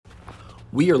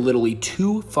We are literally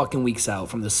 2 fucking weeks out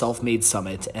from the Self-Made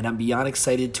Summit, and I'm beyond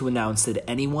excited to announce that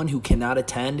anyone who cannot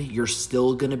attend, you're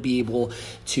still going to be able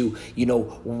to,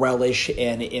 relish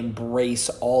and embrace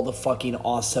all the fucking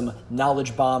awesome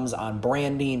knowledge bombs on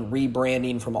branding,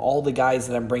 rebranding from all the guys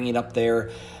that I'm bringing up there.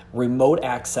 Remote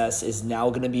access is now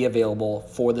going to be available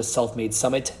for the Self-Made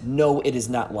Summit. No, it is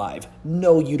not live.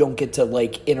 No, you don't get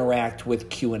to interact with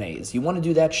Q&As. You want to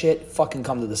do that shit? Fucking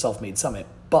come to the Self-Made Summit.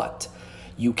 But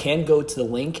you can go to the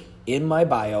link in my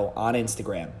bio on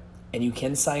Instagram and you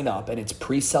can sign up, and it's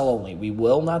pre-sell only. We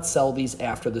will not sell these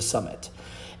after the summit.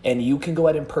 And you can go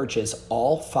ahead and purchase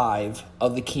all 5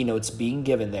 of the keynotes being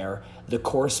given there, the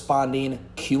corresponding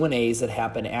Q&As that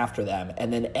happen after them,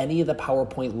 and then any of the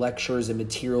PowerPoint lectures and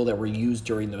material that were used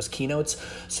during those keynotes,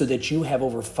 so that you have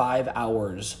over 5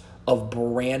 hours of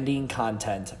branding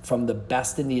content from the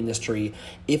best in the industry.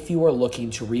 If you are looking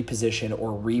to reposition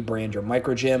or rebrand your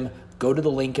micro gym, go to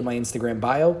the link in my Instagram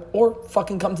bio or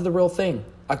fucking come to the real thing.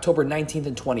 October 19th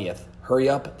and 20th. Hurry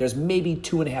up. There's maybe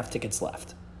 2.5 tickets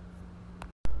left.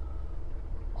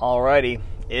 Alrighty,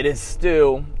 it is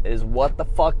Stu. It is What the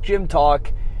Fuck Gym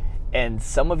Talk, and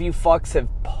some of you fucks have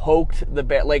poked the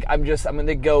bear. I'm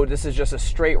gonna go. This is just a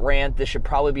straight rant. This should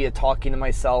probably be a talking to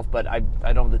myself, but I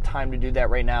don't have the time to do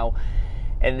that right now,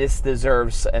 and this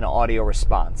deserves an audio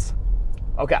response.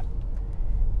 Okay.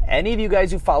 Any of you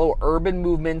guys who follow Urban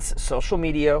Movement's social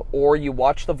media, or you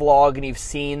watch the vlog and you've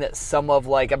seen some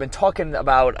of I've been talking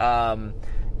about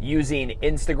using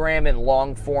Instagram and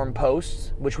long form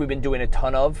posts, which we've been doing a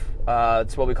ton of.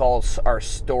 It's what we call our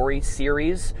story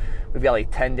series. We've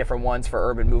got 10 different ones for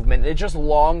Urban Movement. It's just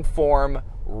long form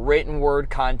written word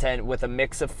content with a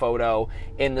mix of photo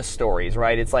in the stories,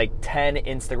 right? It's 10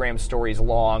 Instagram stories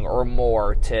long or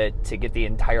more to get the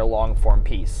entire long form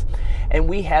piece. And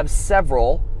we have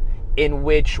several in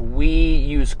which we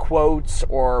use quotes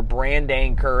or brand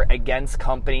anchor against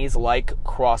companies like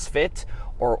CrossFit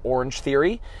or Orange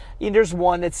Theory. There's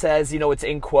one that says, it's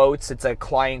in quotes, it's a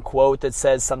client quote that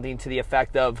says something to the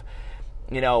effect of,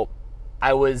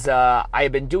 I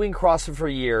had been doing CrossFit for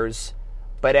years,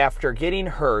 but after getting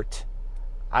hurt,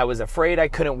 I was afraid I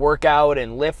couldn't work out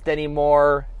and lift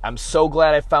anymore. I'm so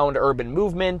glad I found Urban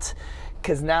Movement,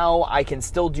 because now I can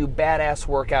still do badass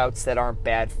workouts that aren't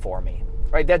bad for me.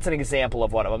 Right? That's an example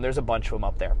of one of them. There's a bunch of them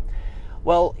up there.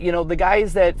 Well, the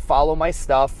guys that follow my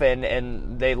stuff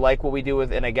and they like what we do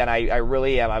with, and again, I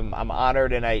really am, I'm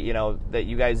honored, and that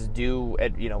you guys do,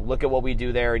 look at what we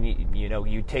do there, and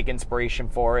you take inspiration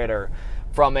for it or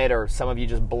from it, or some of you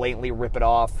just blatantly rip it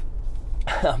off.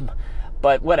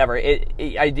 But whatever,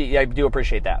 I do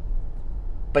appreciate that.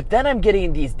 But then I'm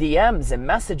getting these DMs and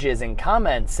messages and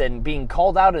comments and being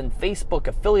called out in Facebook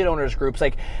affiliate owners groups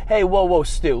hey, whoa,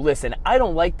 Stu, listen, I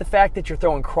don't like the fact that you're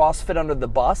throwing CrossFit under the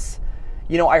bus.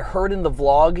 I heard in the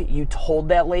vlog you told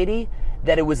that lady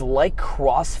that it was like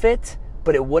CrossFit,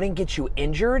 but it wouldn't get you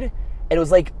injured. And it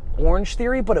was like Orange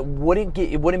Theory, but it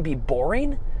wouldn't be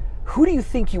boring. Who do you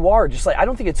think you are? I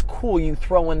don't think it's cool you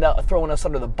throwing us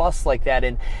under the bus like that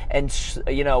and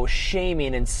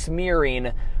shaming and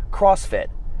smearing CrossFit.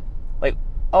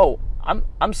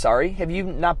 I'm sorry. Have you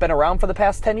not been around for the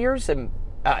past 10 years? Am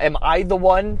I the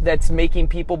one that's making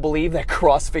people believe that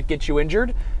CrossFit gets you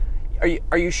injured?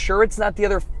 Are you sure it's not the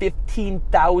other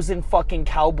 15,000 fucking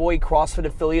cowboy CrossFit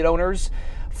affiliate owners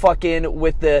fucking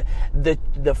with the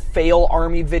fail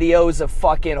army videos of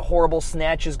fucking horrible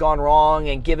snatches gone wrong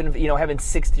and having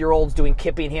 60-year-olds doing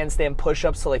kipping handstand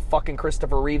push-ups till they fucking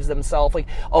Christopher Reeves themselves?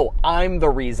 I'm the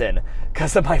reason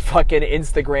because of my fucking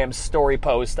Instagram story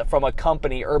post from a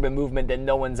company, Urban Movement, that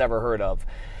no one's ever heard of.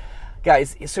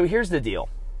 Guys, so here's the deal.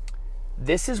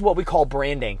 This is what we call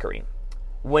brand anchoring.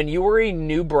 When you are a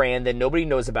new brand that nobody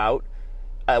knows about,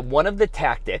 one of the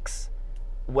tactics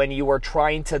when you are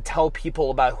trying to tell people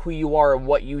about who you are and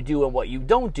what you do and what you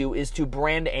don't do is to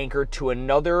brand anchor to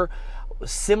another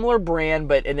similar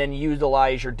brand, and then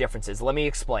utilize your differences. Let me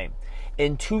explain.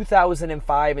 In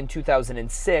 2005 and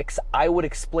 2006, I would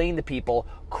explain to people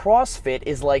CrossFit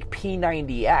is like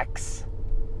P90X.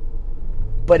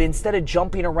 But instead of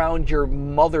jumping around your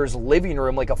mother's living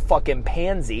room like a fucking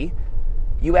pansy,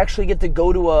 you actually get to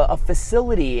go to a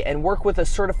facility and work with a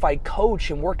certified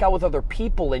coach and work out with other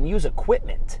people and use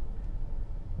equipment.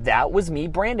 That was me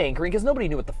brand anchoring, because nobody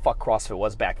knew what the fuck CrossFit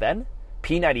was back then.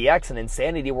 P90X and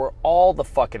Insanity were all the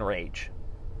fucking rage.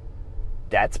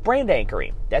 That's brand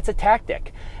anchoring. That's a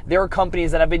tactic. There are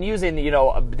companies that have been using,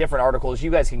 different articles.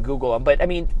 You guys can Google them. But,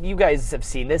 you guys have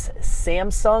seen this.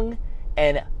 Samsung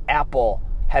and Apple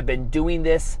have been doing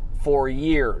this for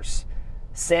years.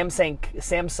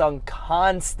 Samsung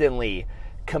constantly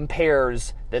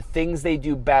compares the things they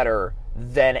do better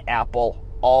than Apple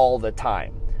all the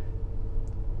time.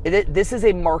 This is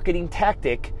a marketing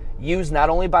tactic used not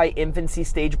only by infancy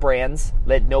stage brands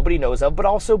that nobody knows of, but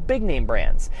also big name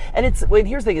brands. And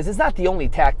here's the thing: it's not the only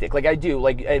tactic.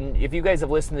 And if you guys have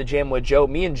listened to Jam with Joe,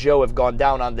 me and Joe have gone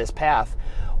down on this path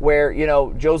where,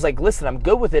 Joe's like, listen, I'm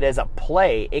good with it as a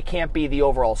play. It can't be the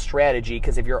overall strategy,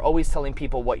 because if you're always telling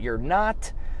people what you're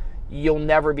not, you'll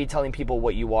never be telling people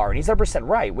what you are. And he's 100%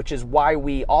 right, which is why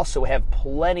we also have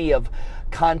plenty of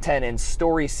content and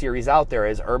story series out there.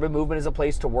 As Urban Movement is a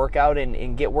place to work out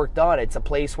and get work done. It's a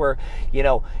place where,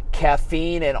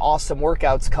 caffeine and awesome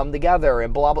workouts come together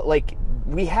and blah, blah. Like,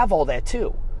 we have all that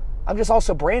too. I'm just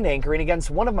also brand anchoring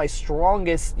against one of my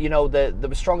strongest, the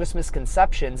strongest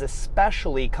misconceptions,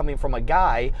 especially coming from a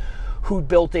guy who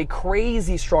built a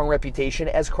crazy strong reputation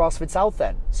as CrossFit South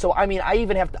End. So, I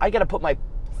got to put my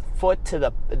foot to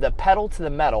the pedal to the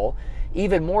metal,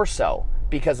 even more so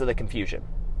because of the confusion.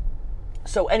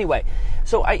 So anyway,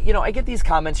 I get these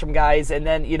comments from guys, and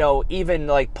then, even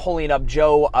like pulling up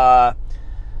Joe Dahl.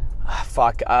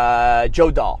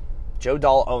 Joe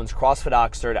Dahl owns CrossFit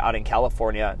Oxford out in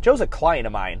California. Joe's a client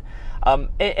of mine.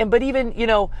 But even,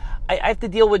 I have to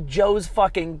deal with Joe's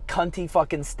fucking cunty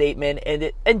fucking statement.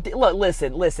 And look,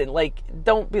 listen, like,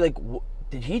 don't be like,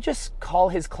 did he just call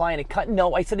his client a cunt?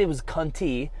 No, I said it was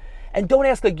cunty. And don't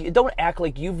act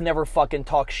like you've never fucking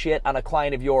talked shit on a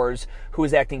client of yours who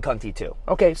is acting cunty too.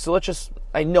 Okay, so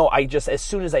as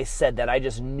soon as I said that, I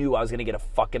just knew I was going to get a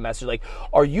fucking message like,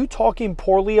 are you talking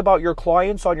poorly about your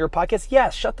clients on your podcast?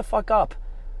 Yes, shut the fuck up.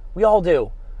 We all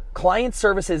do. Client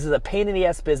services is a pain in the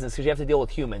ass business because you have to deal with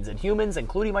humans. And humans,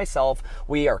 including myself,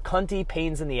 we are cunty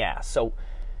pains in the ass. So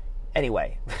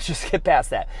anyway, let's just get past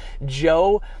that.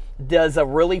 Joe does a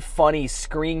really funny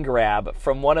screen grab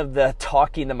from one of the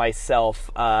Talking to Myself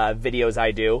videos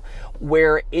I do,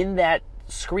 where in that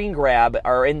screen grab,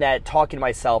 or in that Talking to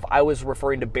Myself, I was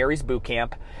referring to Barry's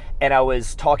Bootcamp, and I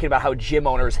was talking about how gym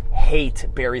owners hate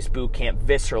Barry's Bootcamp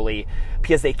viscerally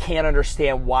because they can't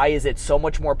understand why is it so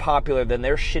much more popular than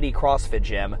their shitty CrossFit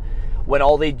gym when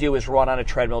all they do is run on a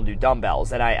treadmill and do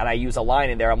dumbbells. And I use a line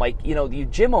in there. I'm like, you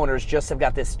gym owners just have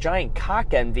got this giant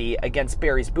cock envy against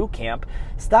Barry's Bootcamp.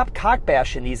 Stop cock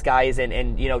bashing these guys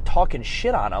and talking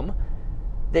shit on them.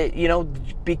 That,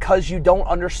 because you don't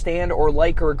understand or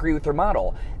like or agree with their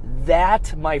model.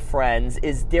 That, my friends,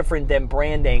 is different than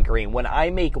brand anchoring. When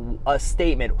I make a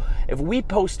statement, if we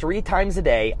post 3 times a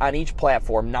day on each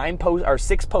platform,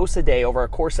 6 posts a day over a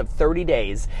course of 30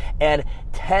 days, and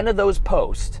 10 of those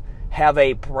posts have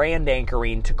a brand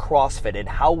anchoring to CrossFit and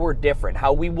how we're different,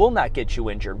 how we will not get you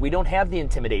injured. We don't have the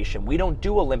intimidation. We don't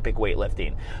do Olympic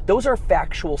weightlifting. Those are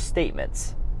factual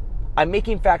statements. I'm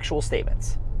making factual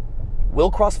statements.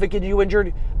 Will CrossFit get you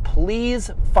injured?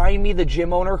 Please find me the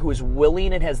gym owner who is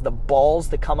willing and has the balls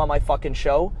to come on my fucking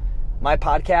show, my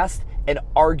podcast, and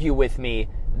argue with me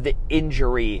the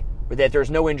injury, that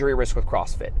there's no injury risk with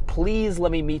CrossFit. Please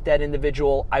let me meet that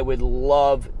individual. I would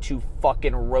love to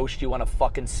fucking roast you on a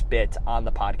fucking spit on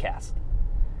the podcast.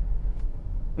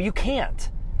 But you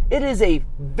can't. It is a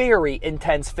very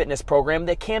intense fitness program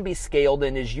that can be scaled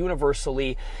and is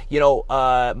universally,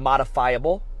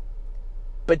 modifiable.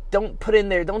 But don't put in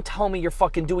there, don't tell me you're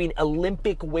fucking doing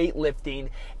Olympic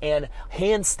weightlifting and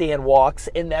handstand walks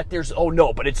and that there's, oh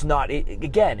no, but it's not.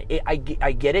 I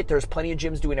get it. There's plenty of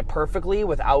gyms doing it perfectly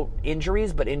without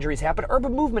injuries, but injuries happen.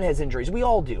 Urban Movement has injuries. We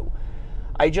all do.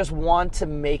 I just want to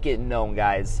make it known,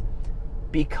 guys,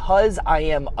 because I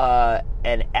am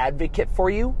an advocate for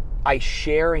you. I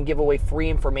share and give away free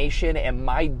information, and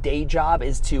my day job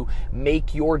is to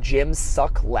make your gym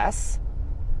suck less.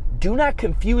 Do not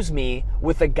confuse me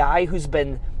with a guy who's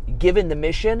been given the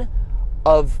mission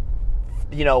of,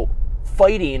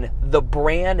 fighting the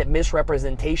brand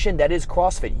misrepresentation that is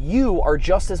CrossFit. You are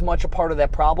just as much a part of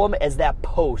that problem as that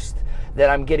post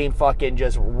that I'm getting fucking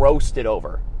just roasted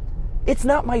over. It's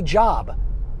not my job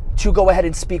to go ahead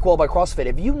and speak well about CrossFit.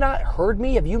 Have you not heard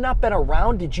me? Have you not been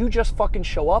around? Did you just fucking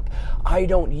show up? I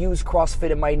don't use CrossFit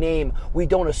in my name. We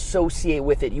don't associate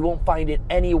with it. You won't find it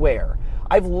anywhere.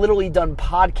 I've literally done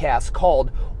podcasts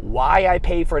called Why I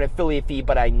Pay for an Affiliate Fee,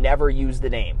 but I never use the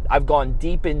name. I've gone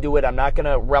deep into it. I'm not going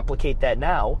to replicate that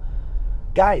now.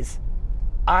 Guys,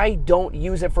 I don't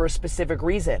use it for a specific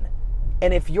reason.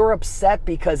 And if you're upset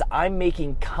because I'm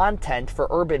making content for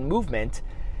Urban Movement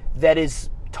that is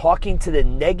talking to the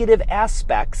negative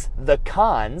aspects, the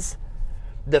cons,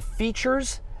 the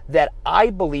features that I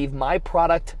believe my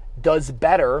product does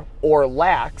better or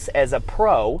lacks as a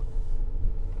pro,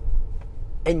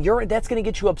 and that's going to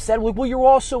get you upset. Like, well,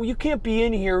 you can't be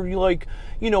in here,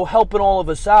 helping all of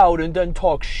us out and then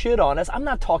talk shit on us. I'm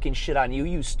not talking shit on you,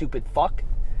 you stupid fuck.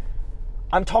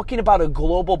 I'm talking about a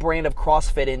global brand of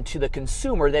CrossFit into the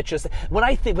consumer that just, when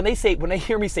they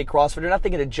hear me say CrossFit, they're not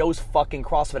thinking of Joe's fucking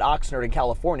CrossFit Oxnard in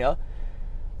California.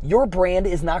 Your brand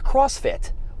is not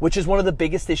CrossFit, which is one of the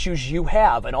biggest issues you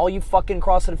have. And all you fucking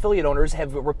CrossFit affiliate owners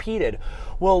have repeated.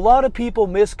 Well, a lot of people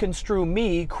misconstrue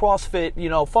me, CrossFit,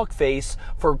 fuckface,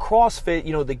 for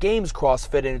CrossFit, the game's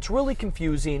CrossFit, and it's really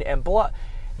confusing and blah.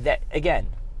 That, again,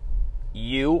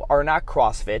 you are not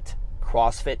CrossFit.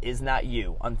 CrossFit is not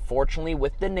you. Unfortunately,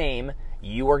 with the name,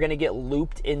 you are going to get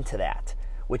looped into that,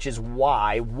 which is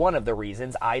why, one of the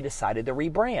reasons I decided to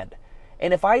rebrand.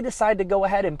 And if I decide to go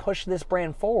ahead and push this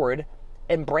brand forward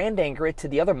and brand anchor it to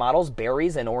the other models,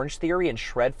 Barry's and Orange Theory and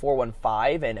Shred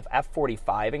 415 and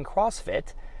F45 and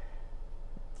CrossFit,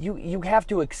 you have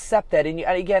to accept that. And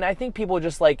again, I think people are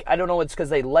just like, I don't know, it's because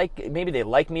maybe they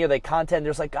like me or they content, they're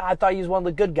just like, I thought he was one of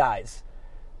the good guys.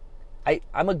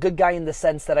 I'm a good guy in the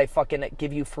sense that I fucking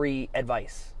give you free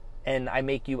advice and I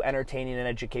make you entertaining and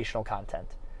educational content.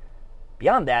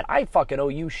 Beyond that, I fucking owe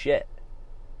you shit.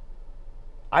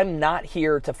 I'm not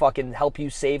here to fucking help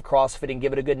you save CrossFit and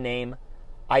give it a good name.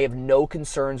 I have no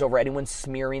concerns over anyone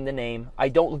smearing the name. I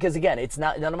don't, because again, it's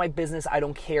none of my business. I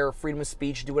don't care. Freedom of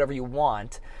speech, do whatever you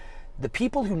want. The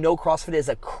people who know CrossFit is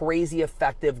a crazy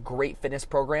effective, great fitness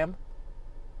program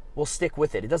will stick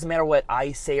with it. It doesn't matter what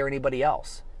I say or anybody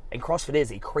else. And CrossFit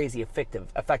is a crazy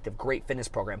effective, great fitness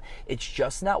program. It's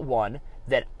just not one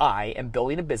that I am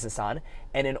building a business on.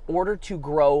 And in order to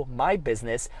grow my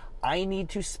business, I need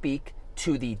to speak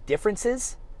to the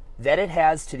differences that it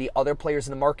has to the other players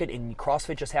in the market. And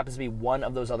CrossFit just happens to be one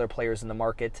of those other players in the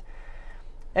market.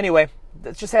 Anyway,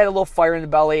 that's just had a little fire in the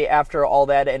belly after all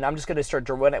that. And I'm just going to start,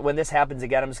 when this happens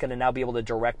again, I'm just going to now be able to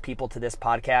direct people to this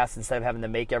podcast instead of having to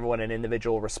make everyone an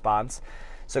individual response.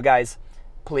 So guys,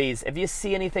 please, if you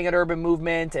see anything at Urban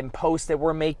Movement and posts that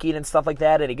we're making and stuff like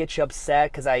that, and it gets you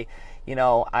upset because I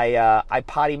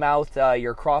potty mouth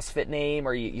your CrossFit name,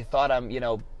 or you thought I'm,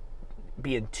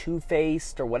 being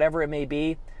two-faced or whatever it may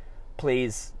be,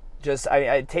 please just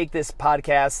I take this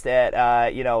podcast at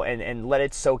and let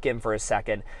it soak in for a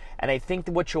second. And I think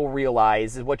that what you'll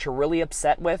realize is what you're really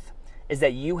upset with is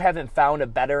that you haven't found a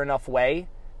better enough way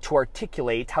to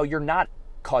articulate how you're not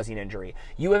causing injury.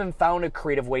 You haven't found a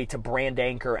creative way to brand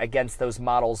anchor against those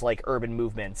models like Urban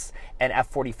Movements and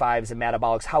F45s and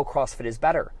Metabolics, how CrossFit is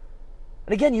better.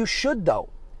 And again, you should though.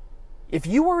 If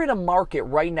you were in a market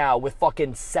right now with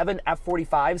fucking 7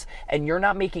 F45s and you're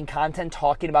not making content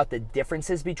talking about the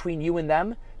differences between you and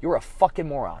them, you're a fucking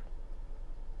moron.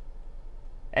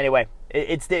 Anyway,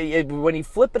 when you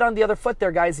flip it on the other foot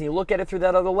there, guys, and you look at it through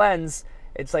that other lens,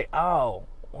 it's like, oh,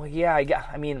 well, yeah,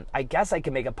 I guess I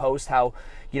can make a post how,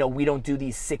 we don't do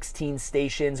these 16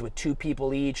 stations with 2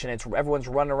 people each, and everyone's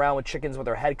running around with chickens with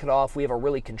their head cut off. We have a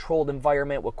really controlled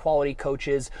environment with quality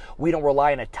coaches. We don't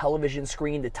rely on a television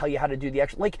screen to tell you how to do the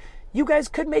action. Like, you guys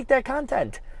could make that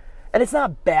content. And it's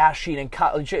not bashing and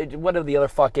one of the other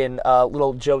fucking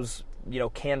little Joe's,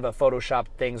 Canva Photoshop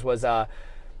things was,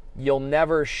 you'll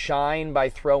never shine by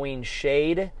throwing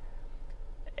shade.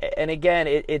 And again,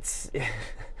 it's...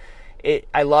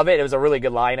 I love it. It was a really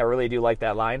good line. I really do like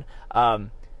that line.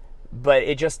 But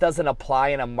it just doesn't apply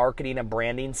in a marketing and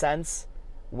branding sense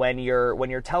when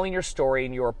you're telling your story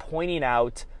and you're pointing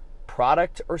out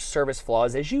product or service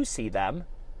flaws as you see them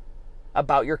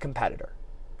about your competitor.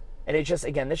 And it just,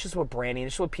 again, this is what branding,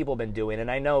 this is what people have been doing.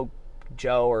 And I know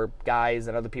Joe or guys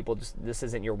and other people, this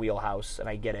isn't your wheelhouse, and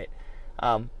I get it.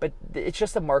 But it's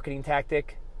just a marketing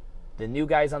tactic. The new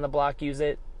guys on the block use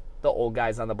it. The old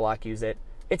guys on the block use it.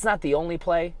 It's not the only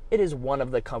play. It is one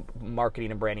of the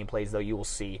marketing and branding plays, though, you will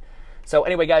see. So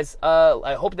anyway, guys,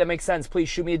 I hope that makes sense. Please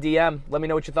shoot me a DM. Let me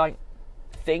know what you thunk.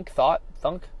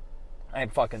 I am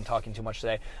fucking talking too much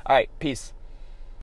today. All right, peace.